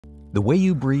The way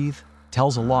you breathe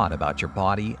tells a lot about your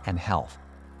body and health.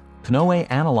 PNOE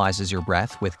analyzes your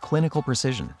breath with clinical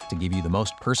precision to give you the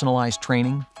most personalized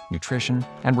training, nutrition,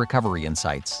 and recovery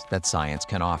insights that science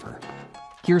can offer.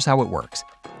 Here's how it works.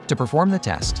 To perform the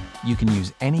test, you can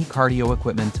use any cardio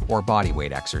equipment or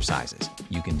bodyweight exercises.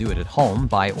 You can do it at home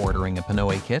by ordering a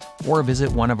PNOE kit or visit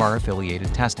one of our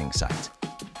affiliated testing sites.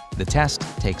 The test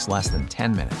takes less than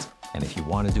 10 minutes, and if you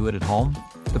want to do it at home,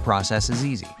 the process is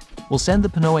easy. We'll send the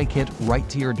PNOE kit right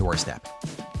to your doorstep.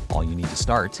 All you need to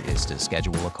start is to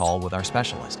schedule a call with our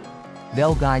specialist.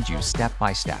 They'll guide you step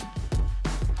by step.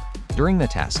 During the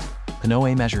test,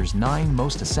 PNOE measures 9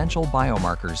 most essential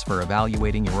biomarkers for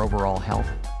evaluating your overall health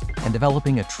and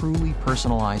developing a truly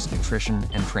personalized nutrition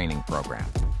and training program.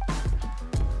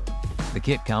 The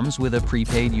kit comes with a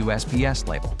prepaid USPS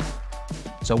label.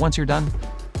 So once you're done,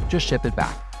 just ship it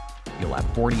back. You'll have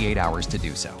 48 hours to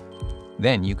do so.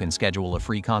 Then you can schedule a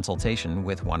free consultation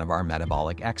with one of our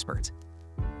metabolic experts.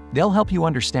 They'll help you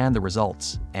understand the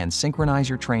results and synchronize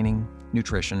your training,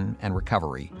 nutrition, and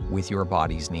recovery with your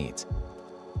body's needs.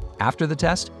 After the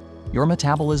test, your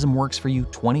metabolism works for you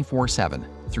 24/7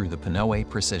 through the PNOE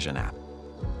Precision app.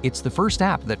 It's the first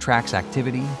app that tracks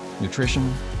activity,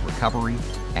 nutrition, recovery,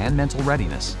 and mental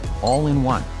readiness all in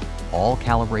one, all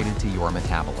calibrated to your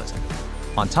metabolism.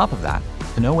 On top of that,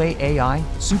 PNOE AI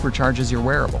supercharges your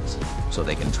wearables so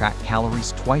they can track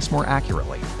calories twice more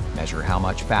accurately, measure how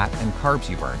much fat and carbs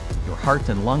you burn, your heart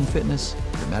and lung fitness,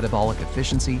 your metabolic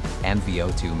efficiency, and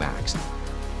VO2 max.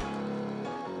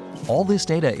 All this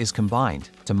data is combined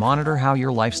to monitor how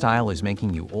your lifestyle is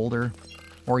making you older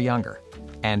or younger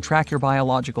and track your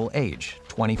biological age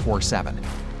 24/7.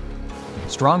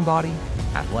 Strong body,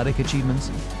 athletic achievements,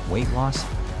 weight loss,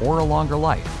 or a longer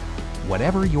life,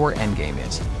 whatever your endgame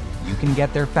is, you can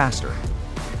get there faster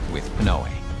with PNOE.